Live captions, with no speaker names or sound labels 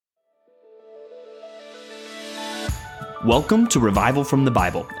Welcome to Revival from the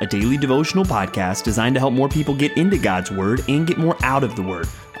Bible, a daily devotional podcast designed to help more people get into God's Word and get more out of the Word.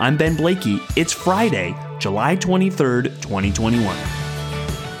 I'm Ben Blakey. It's Friday, July 23rd, 2021.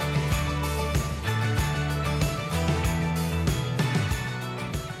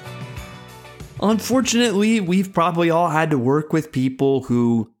 Unfortunately, we've probably all had to work with people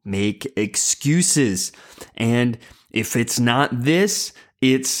who make excuses. And if it's not this,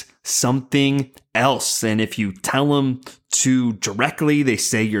 it's something else. And if you tell them too directly, they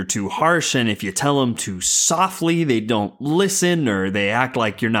say you're too harsh. And if you tell them too softly, they don't listen or they act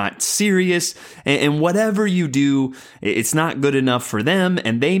like you're not serious. And whatever you do, it's not good enough for them.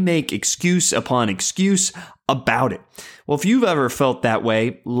 And they make excuse upon excuse about it. Well, if you've ever felt that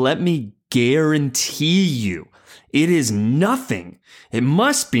way, let me guarantee you it is nothing. It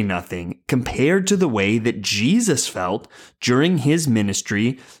must be nothing compared to the way that Jesus felt during his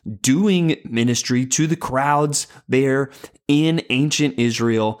ministry, doing ministry to the crowds there in ancient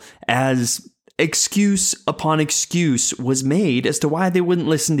Israel, as excuse upon excuse was made as to why they wouldn't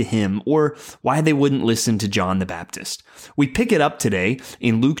listen to him or why they wouldn't listen to John the Baptist. We pick it up today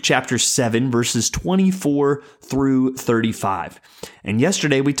in Luke chapter 7, verses 24 through 35. And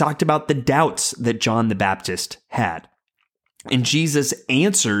yesterday we talked about the doubts that John the Baptist had. And Jesus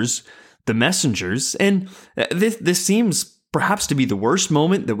answers the messengers. And this seems perhaps to be the worst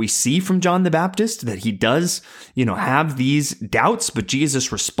moment that we see from John the Baptist, that he does, have these doubts, but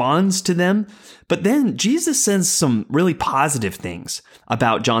Jesus responds to them. But then Jesus says some really positive things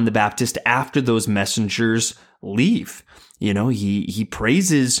about John the Baptist after those messengers leave. He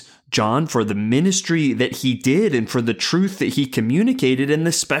praises John for the ministry that he did and for the truth that he communicated and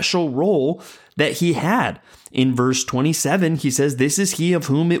the special role that he had. In verse 27, he says, "This is he of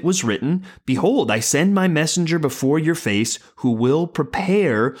whom it was written, 'Behold, I send my messenger before your face, who will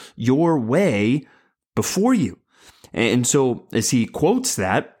prepare your way before you.'" And so as he quotes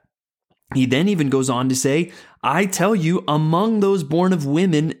that, he then even goes on to say, "I tell you, among those born of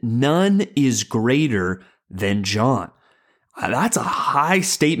women, none is greater than John." That's a high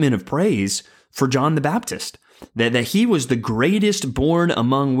statement of praise for John the Baptist, that he was the greatest born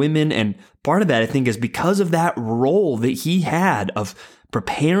among women. And part of that, I think, is because of that role that he had of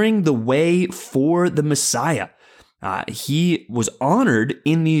preparing the way for the Messiah. He was honored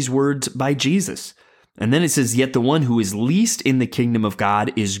in these words by Jesus. And then it says, "Yet the one who is least in the kingdom of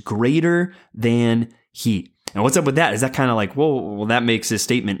God is greater than he." And what's up with that? Is that kind of like, well, that makes his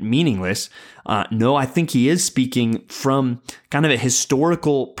statement meaningless? No, I think he is speaking from kind of a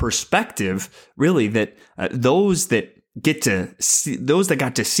historical perspective, really, that those that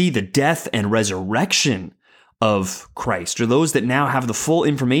got to see the death and resurrection of Christ, or those that now have the full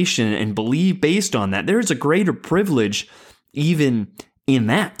information and believe based on that, there is a greater privilege even in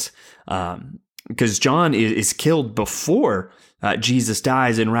that, because John is killed before Jesus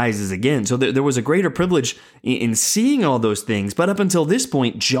dies and rises again. So there was a greater privilege in seeing all those things. But up until this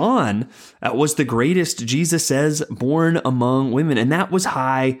point, John was the greatest, Jesus says, born among women. And that was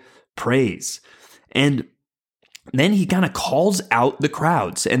high praise. And then he kind of calls out the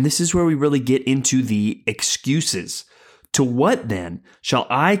crowds. And this is where we really get into the excuses. "To what then shall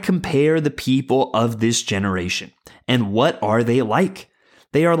I compare the people of this generation? And what are they like?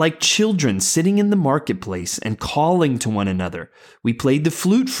 They are like children sitting in the marketplace and calling to one another. We played the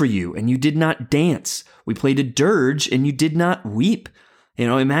flute for you, and you did not dance. We played a dirge, and you did not weep."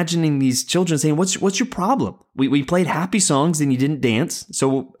 Imagining these children saying, what's your problem? We played happy songs, and you didn't dance.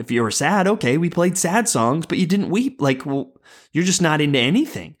 So if you were sad, okay, we played sad songs, but you didn't weep. You're just not into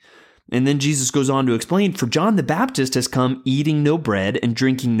anything. And then Jesus goes on to explain, "For John the Baptist has come eating no bread and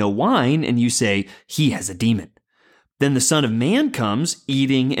drinking no wine, and you say, 'He has a demon.' Then the Son of Man comes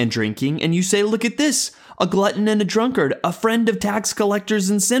eating and drinking, and you say, 'Look at this, a glutton and a drunkard, a friend of tax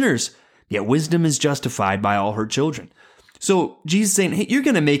collectors and sinners.' Yet wisdom is justified by all her children." So Jesus is saying, hey, you're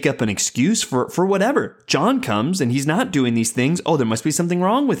going to make up an excuse for whatever. John comes and he's not doing these things. Oh, there must be something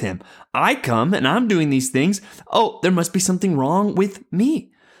wrong with him. I come and I'm doing these things. Oh, there must be something wrong with me.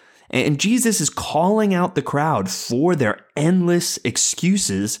 And Jesus is calling out the crowd for their endless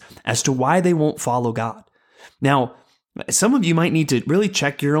excuses as to why they won't follow God. Now, some of you might need to really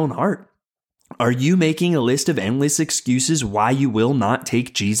check your own heart. Are you making a list of endless excuses why you will not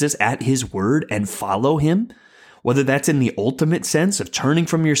take Jesus at his word and follow him? Whether that's in the ultimate sense of turning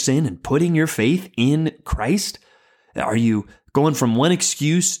from your sin and putting your faith in Christ? Are you going from one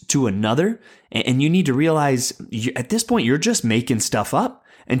excuse to another? And you need to realize at this point, you're just making stuff up.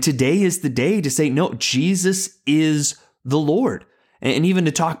 And today is the day to say, no, Jesus is the Lord. And even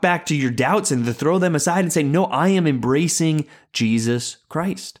to talk back to your doubts and to throw them aside and say, no, I am embracing Jesus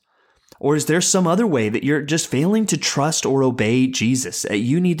Christ. Or is there some other way that you're just failing to trust or obey Jesus?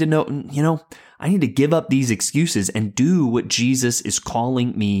 You need to know, I need to give up these excuses and do what Jesus is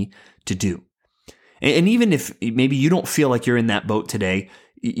calling me to do. And even if maybe you don't feel like you're in that boat today,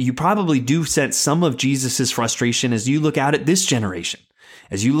 you probably do sense some of Jesus's frustration as you look out at this generation,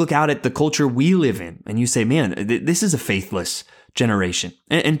 as you look out at the culture we live in, and you say, man, this is a faithless generation.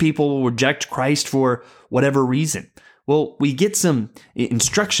 And people will reject Christ for whatever reason. Well, we get some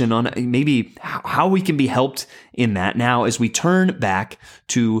instruction on maybe how we can be helped in that now as we turn back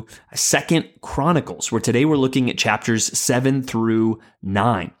to 2 Chronicles, where today we're looking at chapters 7 through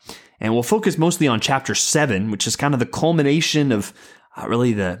 9. And we'll focus mostly on chapter 7, which is kind of the culmination of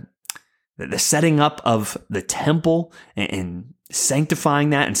really the setting up of the temple and sanctifying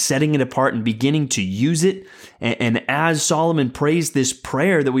that and setting it apart and beginning to use it. And as Solomon prays this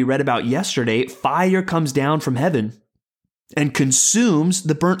prayer that we read about yesterday, fire comes down from heaven and consumes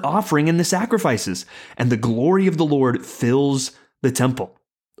the burnt offering and the sacrifices, and the glory of the Lord fills the temple.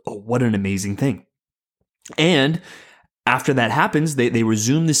 Oh, what an amazing thing. And after that happens, they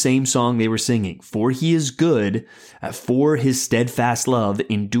resume the same song they were singing. For he is good, for his steadfast love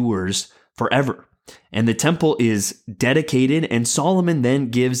endures forever. And the temple is dedicated, and Solomon then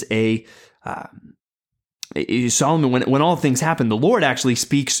gives Solomon, when all things happen, the Lord actually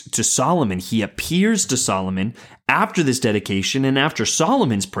speaks to Solomon. He appears to Solomon after this dedication and after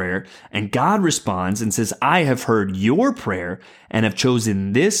Solomon's prayer, and God responds and says, I have heard your prayer and have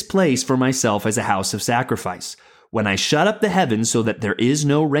chosen this place for myself as a house of sacrifice. When I shut up the heavens so that there is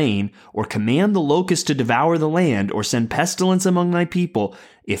no rain, or command the locust to devour the land, or send pestilence among my people,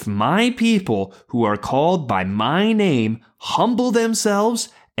 if my people who are called by my name humble themselves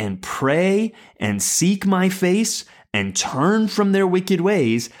and pray and seek my face and turn from their wicked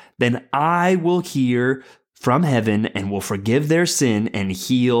ways, then I will hear from heaven and will forgive their sin and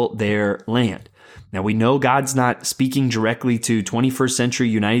heal their land. Now, we know God's not speaking directly to 21st century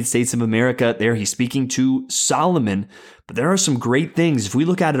United States of America there. He's speaking to Solomon, but there are some great things. If we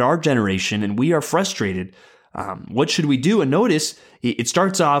look at our generation and we are frustrated, what should we do? And notice it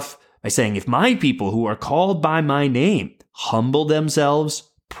starts off by saying, if my people who are called by my name humble themselves,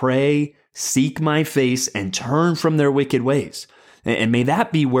 pray, seek my face, and turn from their wicked ways. And may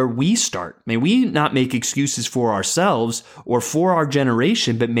that be where we start. May we not make excuses for ourselves or for our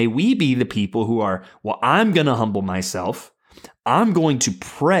generation, but may we be the people who are, well, I'm going to humble myself. I'm going to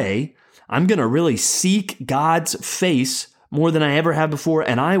pray. I'm going to really seek God's face more than I ever have before,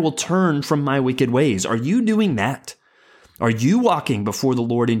 and I will turn from my wicked ways. Are you doing that? Are you walking before the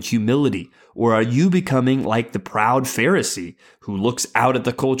Lord in humility? Or are you becoming like the proud Pharisee who looks out at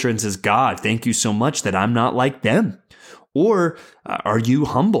the culture and says, God, thank you so much that I'm not like them? Or are you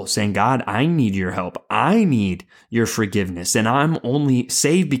humble, saying, God, I need your help. I need your forgiveness, and I'm only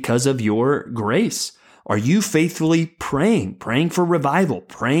saved because of your grace? Are you faithfully praying for revival,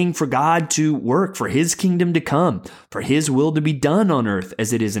 praying for God to work, for his kingdom to come, for his will to be done on earth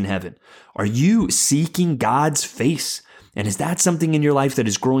as it is in heaven? Are you seeking God's face? And is that something in your life that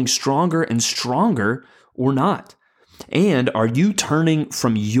is growing stronger and stronger or not? And are you turning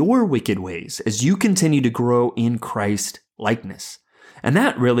from your wicked ways as you continue to grow in Christ likeness? And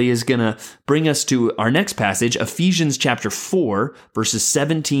that really is going to bring us to our next passage, Ephesians chapter 4, verses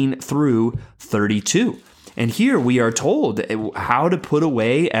 17 through 32. And here we are told how to put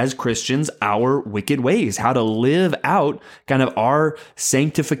away as Christians our wicked ways, how to live out kind of our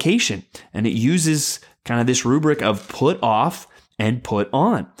sanctification. And it uses kind of this rubric of put off and put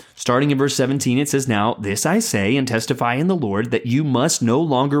on. Starting in verse 17, it says, Now this I say and testify in the Lord, that you must no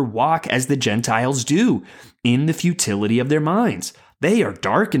longer walk as the Gentiles do, in the futility of their minds. They are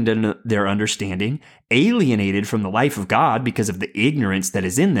darkened in their understanding, alienated from the life of God because of the ignorance that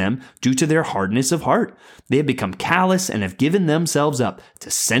is in them due to their hardness of heart. They have become callous and have given themselves up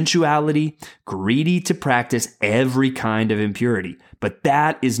to sensuality, greedy to practice every kind of impurity. But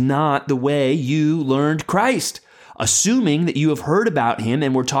that is not the way you learned Christ, assuming that you have heard about him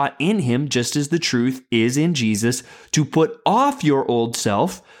and were taught in him, just as the truth is in Jesus, to put off your old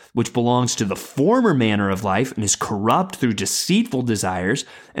self, which belongs to the former manner of life and is corrupt through deceitful desires,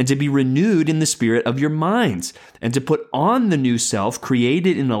 and to be renewed in the spirit of your minds, and to put on the new self,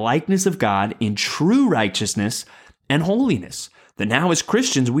 created in the likeness of God in true righteousness and holiness. That now as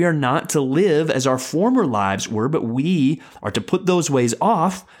Christians, we are not to live as our former lives were, but we are to put those ways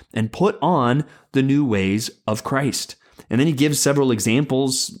off and put on the new ways of Christ. And then he gives several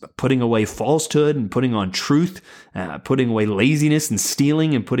examples, putting away falsehood and putting on truth, putting away laziness and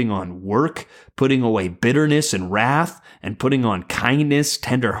stealing and putting on work, putting away bitterness and wrath, and putting on kindness,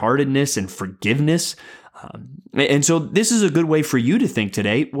 tenderheartedness, and forgiveness. And so this is a good way for you to think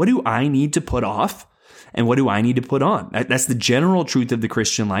today. What do I need to put off? And what do I need to put on? That's the general truth of the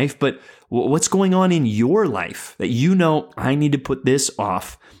Christian life. But what's going on in your life that you know I need to put this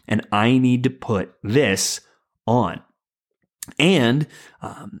off and I need to put this on? And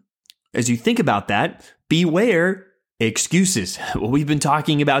as you think about that, beware excuses. What we've been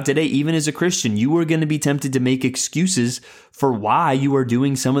talking about today, even as a Christian, you are going to be tempted to make excuses for why you are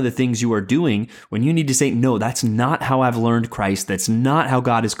doing some of the things you are doing when you need to say, no, that's not how I've learned Christ. That's not how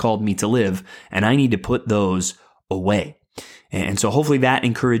God has called me to live. And I need to put those away. And so hopefully that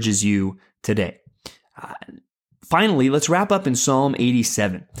encourages you today. Finally, let's wrap up in Psalm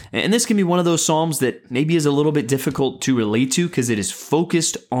 87. And this can be one of those Psalms that maybe is a little bit difficult to relate to because it is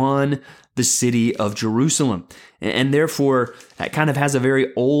focused on the city of Jerusalem. And therefore, that kind of has a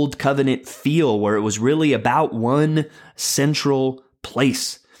very old covenant feel where it was really about one central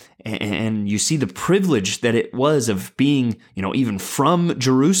place. And you see the privilege that it was of being, even from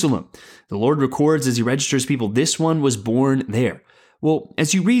Jerusalem. The Lord records as he registers people, this one was born there. Well,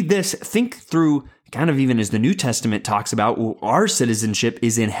 as you read this, think through kind of even as the New Testament talks about, our citizenship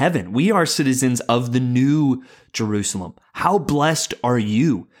is in heaven. We are citizens of the new Jerusalem. How blessed are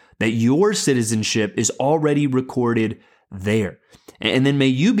you that your citizenship is already recorded there? And then may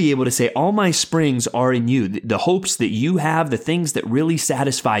you be able to say, all my springs are in you. The hopes that you have, the things that really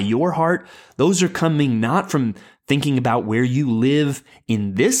satisfy your heart, those are coming not from thinking about where you live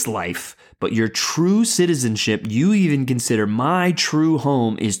in this life, but your true citizenship. You even consider my true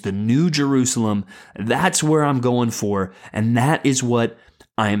home is the new Jerusalem. That's where I'm going for, and that is what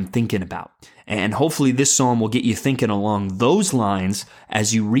I'm thinking about. And hopefully this psalm will get you thinking along those lines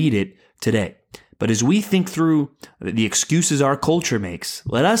as you read it today. But as we think through the excuses our culture makes,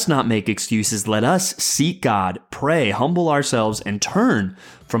 let us not make excuses. Let us seek God, pray, humble ourselves, and turn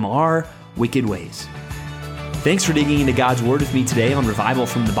from our wicked ways. Thanks for digging into God's Word with me today on Revival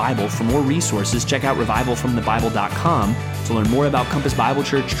from the Bible. For more resources, check out revivalfromthebible.com. To learn more about Compass Bible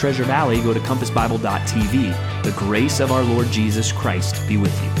Church Treasure Valley, go to compassbible.tv. The grace of our Lord Jesus Christ be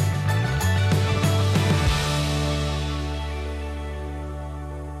with you.